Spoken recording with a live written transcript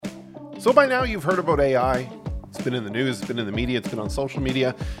So by now you've heard about AI. It's been in the news, it's been in the media, it's been on social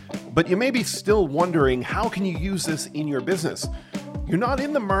media, but you may be still wondering, how can you use this in your business? You're not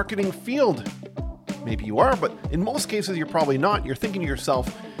in the marketing field. Maybe you are, but in most cases you're probably not. You're thinking to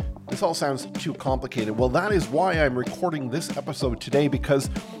yourself, this all sounds too complicated. Well, that is why I'm recording this episode today, because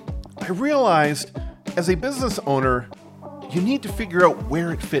I realized as a business owner, you need to figure out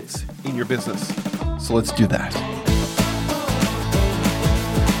where it fits in your business. So let's do that.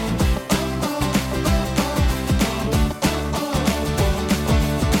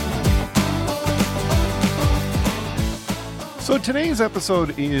 So today's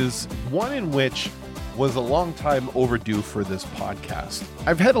episode is one in which was a long time overdue for this podcast.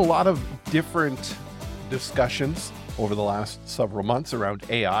 I've had a lot of different discussions over the last several months around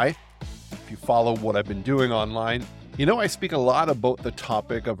AI. If you follow what I've been doing online, you know I speak a lot about the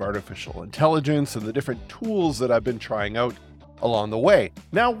topic of artificial intelligence and the different tools that I've been trying out along the way.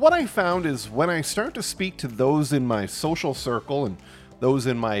 Now, what I found is when I start to speak to those in my social circle and those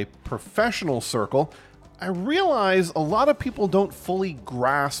in my professional circle, I realize a lot of people don't fully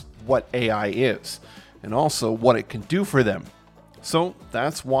grasp what AI is and also what it can do for them. So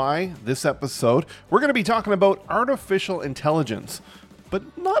that's why this episode, we're going to be talking about artificial intelligence,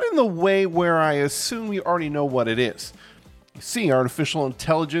 but not in the way where I assume you already know what it is. You see, artificial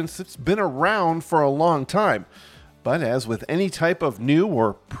intelligence, it's been around for a long time, but as with any type of new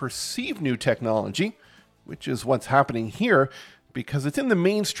or perceived new technology, which is what's happening here because it's in the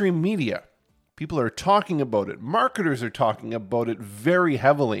mainstream media, people are talking about it. Marketers are talking about it very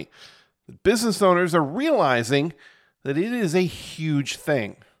heavily. The business owners are realizing that it is a huge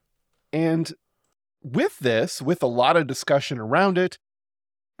thing. And with this, with a lot of discussion around it,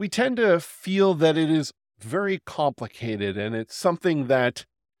 we tend to feel that it is very complicated and it's something that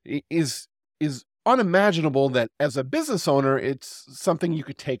is unimaginable that as a business owner, it's something you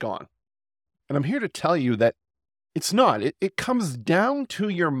could take on. And I'm here to tell you that it's not. It comes down to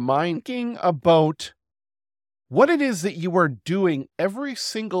your mind thinking about what it is that you are doing every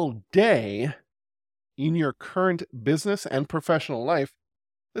single day in your current business and professional life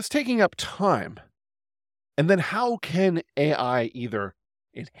that's taking up time. And then how can AI either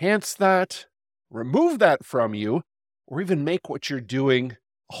enhance that, remove that from you, or even make what you're doing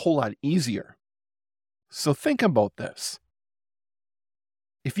a whole lot easier? So think about this.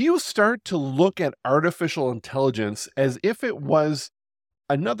 If you start to look at artificial intelligence as if it was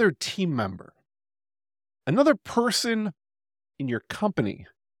another team member, another person in your company,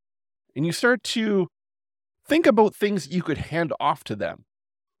 and you start to think about things you could hand off to them,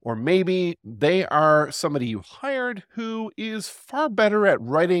 or maybe they are somebody you hired who is far better at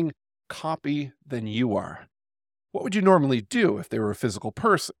writing copy than you are. What would you normally do if they were a physical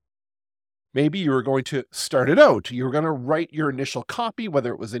person? Maybe you were going to start it out. You were going to write your initial copy,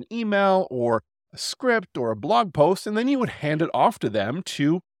 whether it was an email or a script or a blog post, and then you would hand it off to them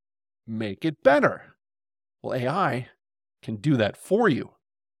to make it better. Well, AI can do that for you.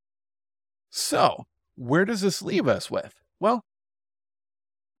 So, where does this leave us with? Well,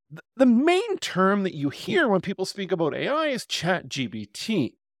 the main term that you hear when people speak about AI is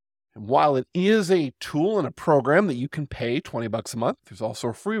ChatGPT. And while it is a tool and a program that you can pay $20 a month, there's also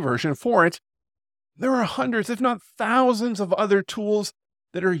a free version for it. There are hundreds, if not thousands, of other tools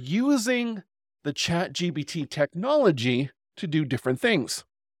that are using the ChatGPT technology to do different things.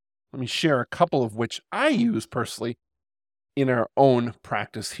 Let me share a couple of which I use personally in our own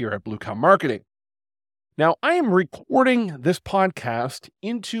practice here at Blue Cow Marketing. Now, I am recording this podcast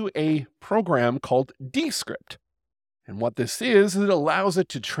into a program called Descript. And what this is, it allows it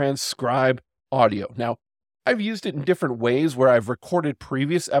to transcribe audio. Now, I've used it in different ways where I've recorded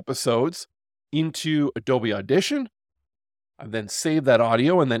previous episodes into Adobe Audition. I've then saved that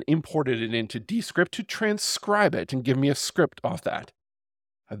audio and then imported it into Descript to transcribe it and give me a script off that.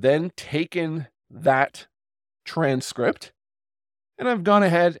 I've then taken that transcript and I've gone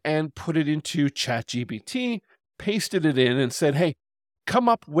ahead and put it into ChatGPT, pasted it in and said, hey, come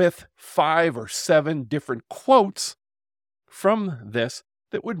up with 5 or 7 different quotes from this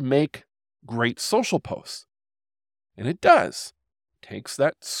that would make great social posts. And it does. It takes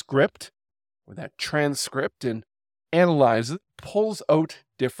that script or that transcript and analyzes it, pulls out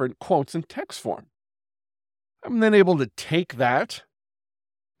different quotes in text form. I'm then able to take that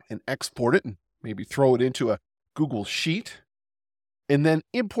and export it and maybe throw it into a Google Sheet and then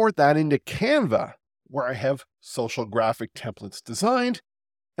import that into Canva, where I have social graphic templates designed,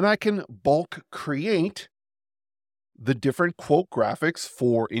 and I can bulk create the different quote graphics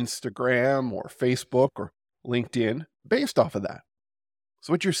for Instagram or Facebook or LinkedIn based off of that.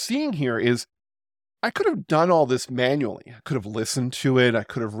 So what you're seeing here is I could have done all this manually. I could have listened to it. I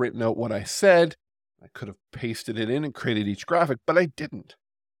could have written out what I said. I could have pasted it in and created each graphic, but I didn't.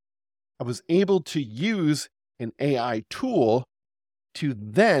 I was able to use an AI tool to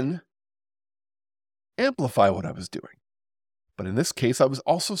then amplify what I was doing. But in this case, I was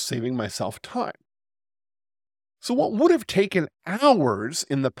also saving myself time. So what would have taken hours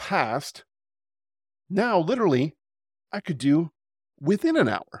in the past, now literally I could do within an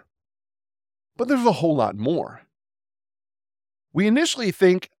hour. But there's a whole lot more. We initially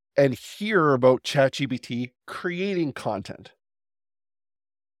think and hear about ChatGPT creating content.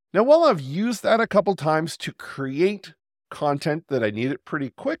 Now, while I've used that a couple times to create content that I needed pretty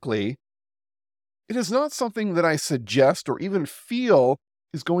quickly, it is not something that I suggest or even feel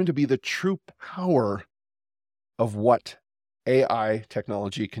is going to be the true power of what AI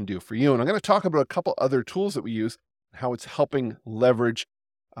technology can do for you. And I'm going to talk about a couple other tools that we use, how it's helping leverage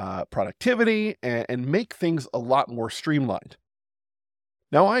productivity and make things a lot more streamlined.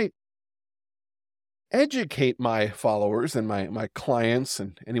 Now, I educate my followers and my clients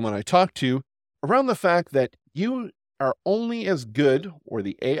and anyone I talk to around the fact that you are only as good, or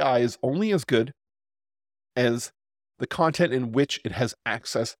the AI is only as good as the content in which it has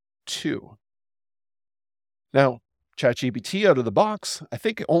access to. Now, ChatGPT out of the box, I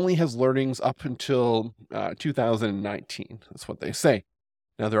think it only has learnings up until 2019. That's what they say.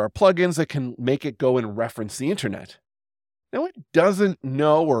 Now, there are plugins that can make it go and reference the internet. Now, it doesn't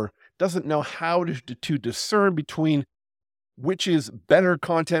know how to discern between which is better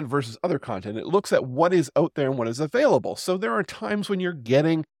content versus other content. It looks at what is out there and what is available. So there are times when you're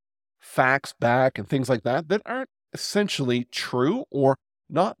getting facts back and things like that that aren't essentially true or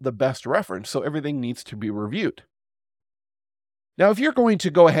not the best reference. So everything needs to be reviewed. Now, if you're going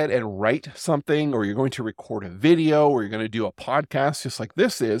to go ahead and write something, or you're going to record a video, or you're going to do a podcast just like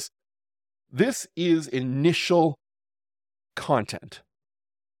this is initial content.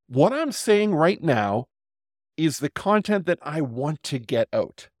 What I'm saying right now is the content that I want to get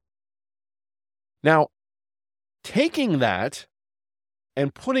out. Now, taking that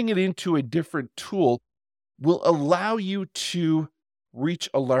and putting it into a different tool will allow you to reach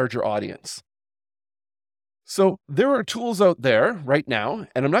a larger audience. So there are tools out there right now,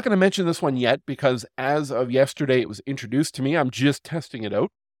 and I'm not going to mention this one yet because as of yesterday, it was introduced to me. I'm just testing it out.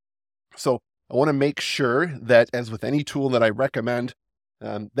 So I want to make sure that, as with any tool that I recommend,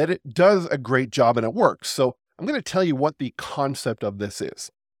 that it does a great job and it works. So I'm going to tell you what the concept of this is.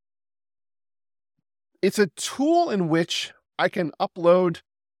 It's a tool in which I can upload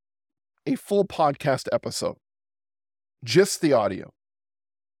a full podcast episode, just the audio.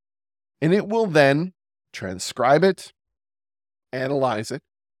 And it will then transcribe it, analyze it,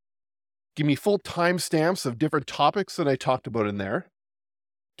 give me full timestamps of different topics that I talked about in there,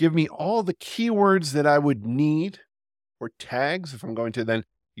 give me all the keywords that I would need, or tags. If I'm going to then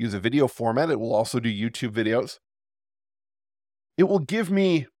use a video format, it will also do YouTube videos. It will give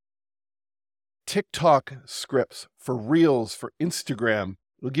me TikTok scripts for Reels, for Instagram.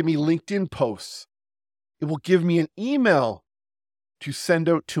 It will give me LinkedIn posts. It will give me an email to send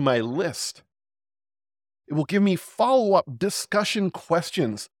out to my list. It will give me follow-up discussion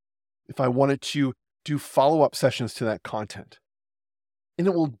questions if I wanted to do follow-up sessions to that content. And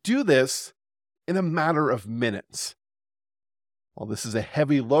it will do this in a matter of minutes. While this is a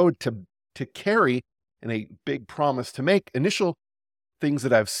heavy load to carry and a big promise to make, initial things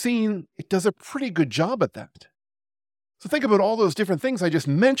that I've seen, it does a pretty good job at that. So think about all those different things I just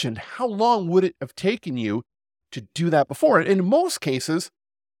mentioned. How long would it have taken you to do that before? And in most cases,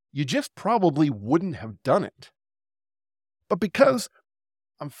 you just probably wouldn't have done it. But because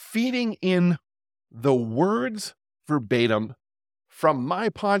I'm feeding in the words verbatim from my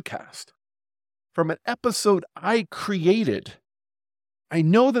podcast, from an episode I created, I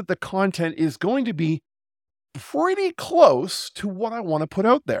know that the content is going to be pretty close to what I want to put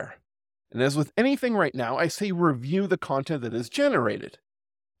out there. And as with anything right now, I say review the content that is generated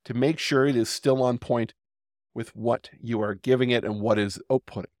to make sure it is still on point with what you are giving it and what is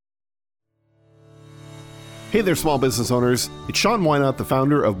outputting. Hey there, small business owners. It's Sean Wynot, the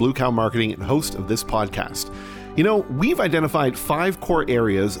founder of Blue Cow Marketing and host of this podcast. You know, we've identified 5 core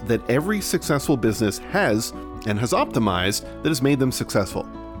areas that every successful business has and has optimized that has made them successful.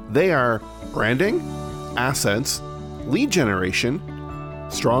 They are branding, assets, lead generation,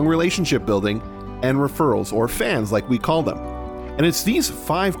 strong relationship building, and referrals, or fans like we call them. And it's these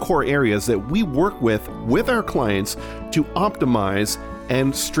 5 core areas that we work with our clients to optimize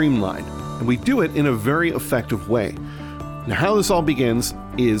and streamline. And we do it in a very effective way. Now, how this all begins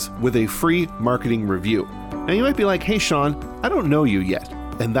is with a free marketing review. Now, you might be like, hey, Sean, I don't know you yet,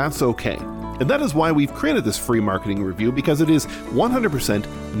 and that's okay. And that is why we've created this free marketing review, because it is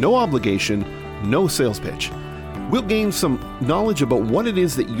 100% no obligation, no sales pitch. We'll gain some knowledge about what it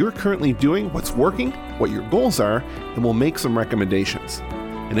is that you're currently doing, what's working, what your goals are, and we'll make some recommendations.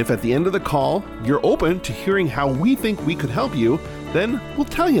 And if at the end of the call, you're open to hearing how we think we could help you, then we'll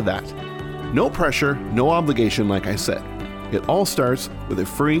tell you that. No pressure, no obligation, like I said. It all starts with a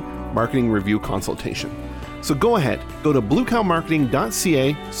free marketing review consultation. So go ahead, go to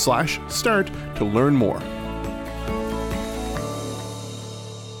bluecowmarketing.ca/start to learn more.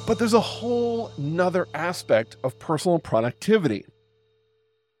 But there's a whole nother aspect of personal productivity.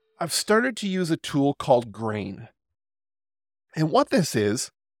 I've started to use a tool called Grain. And what this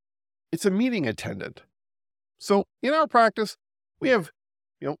is, it's a meeting attendant. So in our practice, we have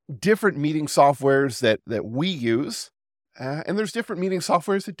different meeting softwares that we use, and there's different meeting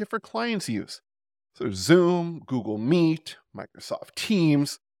softwares that different clients use. So there's Zoom, Google Meet, Microsoft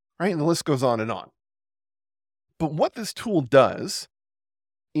Teams, right? And the list goes on and on. But what this tool does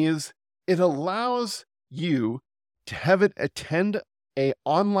is it allows you to have it attend an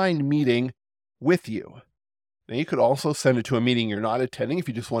online meeting with you. Now, you could also send it to a meeting you're not attending if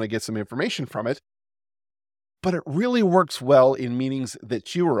you just want to get some information from it. But it really works well in meetings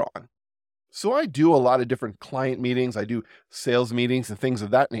that you are on. So I do a lot of different client meetings. I do sales meetings and things of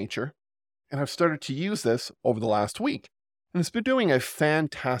that nature. And I've started to use this over the last week. And it's been doing a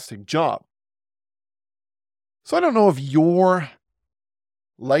fantastic job. So I don't know if you're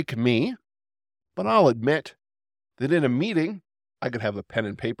like me, but I'll admit that in a meeting, I could have a pen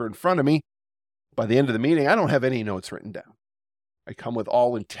and paper in front of me. By the end of the meeting, I don't have any notes written down. I come with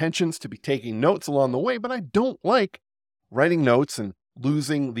all intentions to be taking notes along the way, but I don't like writing notes and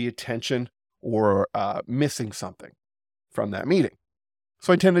losing the attention or missing something from that meeting.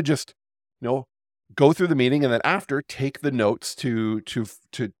 So I tend to just, go through the meeting and then after take the notes to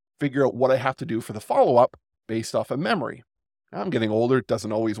figure out what I have to do for the follow-up based off of memory. Now, I'm getting older. It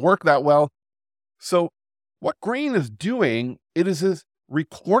doesn't always work that well. So what Grain is doing, it is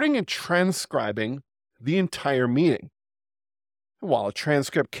recording and transcribing the entire meeting. And while a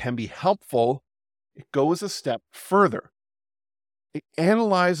transcript can be helpful, it goes a step further. It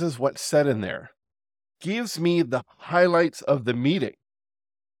analyzes what's said in there, gives me the highlights of the meeting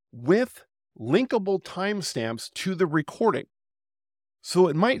with linkable timestamps to the recording. So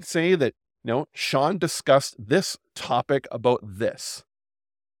it might say that, Sean discussed this topic about this.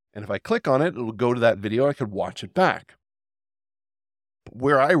 And if I click on it, it'll go to that video. I could watch it back. But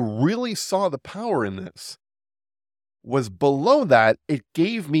where I really saw the power in this was below that, it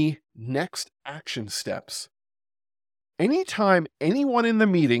gave me next action steps. Anytime anyone in the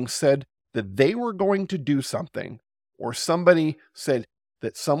meeting said that they were going to do something, or somebody said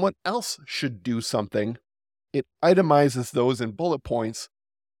that someone else should do something, it itemizes those in bullet points,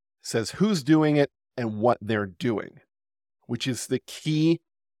 says who's doing it and what they're doing, which is the key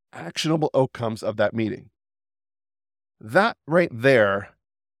actionable outcomes of that meeting. That right there,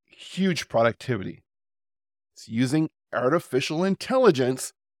 huge productivity. It's using artificial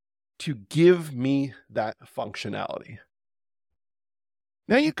intelligence to give me that functionality.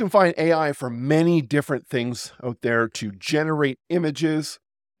 Now you can find AI for many different things out there to generate images.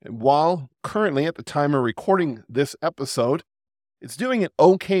 And while currently at the time of recording this episode, it's doing an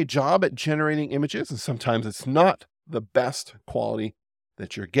okay job at generating images, and sometimes it's not the best quality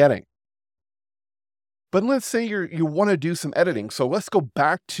that you're getting. But let's say you want to do some editing. So let's go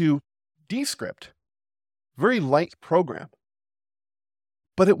back to Descript. Very light program.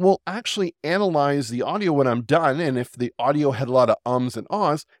 But it will actually analyze the audio when I'm done, and if the audio had a lot of ums and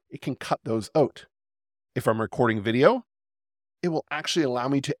ahs, it can cut those out. If I'm recording video, it will actually allow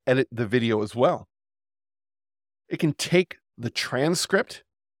me to edit the video as well. It can take the transcript,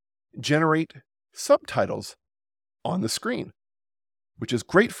 generate subtitles on the screen, which is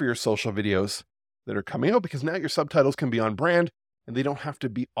great for your social videos that are coming out because now your subtitles can be on brand and they don't have to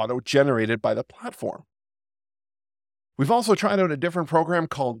be auto-generated by the platform. We've also tried out a different program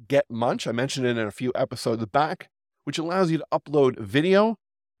called Get Munch. I mentioned it in a few episodes back, which allows you to upload video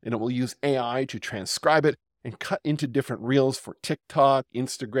and it will use AI to transcribe it and cut into different reels for TikTok,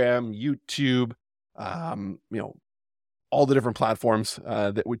 Instagram, YouTube, all the different platforms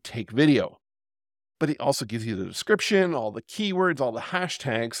that would take video. But it also gives you the description, all the keywords, all the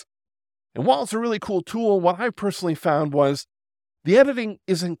hashtags. And while it's a really cool tool, what I personally found was the editing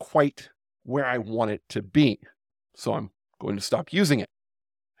isn't quite where I want it to be. So I'm going to stop using it.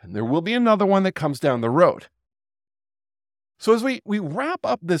 And there will be another one that comes down the road. So as we wrap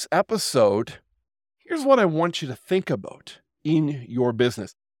up this episode, here's what I want you to think about in your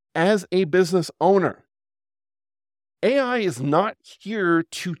business. As a business owner, AI is not here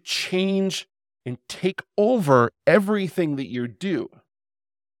to change and take over everything that you do.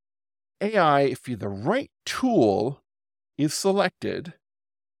 AI, if the right tool is selected,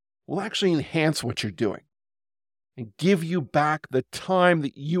 will actually enhance what you're doing and give you back the time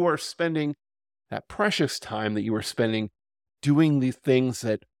that you are spending, that precious time that you are spending doing the things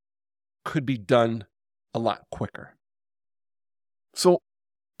that could be done a lot quicker. So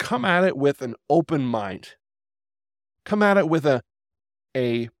come at it with an open mind. Come at it with a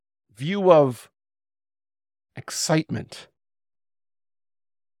view of excitement.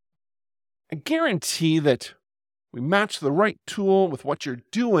 I guarantee that we match the right tool with what you're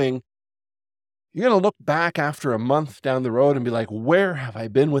doing. You're going to look back after a month down the road and be like, where have I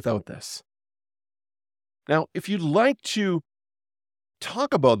been without this? Now, if you'd like to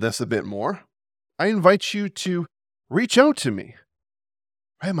talk about this a bit more, I invite you to reach out to me.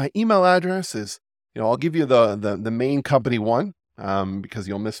 Right, my email address is, I'll give you the main company one because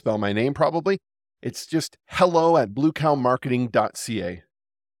you'll misspell my name probably. It's just hello@bluecowmarketing.ca.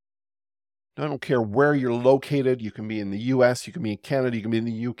 I don't care where you're located. You can be in the US, you can be in Canada, you can be in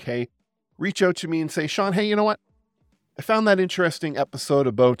the UK. Reach out to me and say, Sean, hey, you know what? I found that interesting episode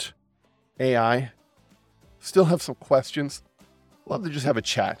about AI. Still have some questions. Love to just have a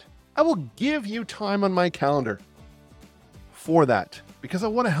chat. I will give you time on my calendar for that because I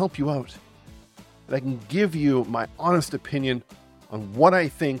want to help you out. And I can give you my honest opinion on what I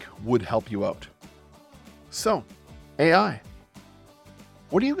think would help you out. So, AI.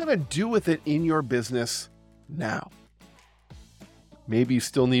 What are you going to do with it in your business now? Maybe you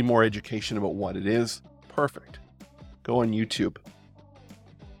still need more education about what it is. Perfect. Go on YouTube.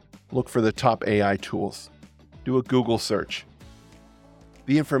 Look for the top AI tools. Do a Google search.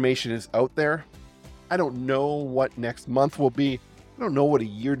 The information is out there. I don't know what next month will be. I don't know what a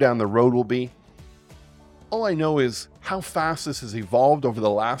year down the road will be. All I know is how fast this has evolved over the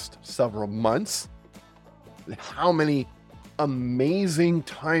last several months. And how many amazing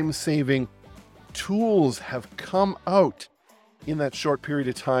time-saving tools have come out in that short period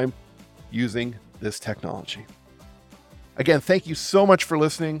of time using this technology. Again, thank you so much for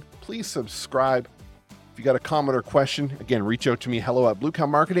listening. Please subscribe. If you got a comment or question, again, reach out to me,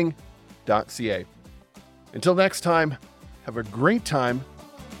 hello@bluecowmarketing.ca. Until next time, have a great time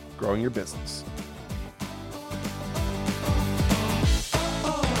growing your business.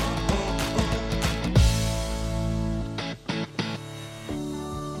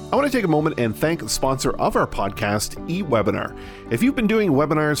 I want to take a moment and thank the sponsor of our podcast, eWebinar. If you've been doing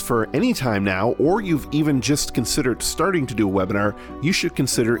webinars for any time now, or you've even just considered starting to do a webinar, you should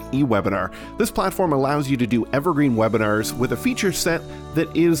consider eWebinar. This platform allows you to do evergreen webinars with a feature set that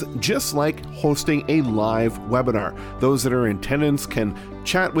is just like hosting a live webinar. Those that are in attendance can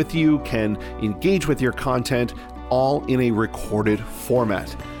chat with you, can engage with your content, all in a recorded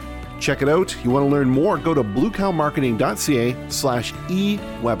format. Check it out. You want to learn more, go to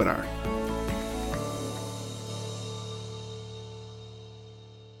bluecowmarketing.ca/ewebinar.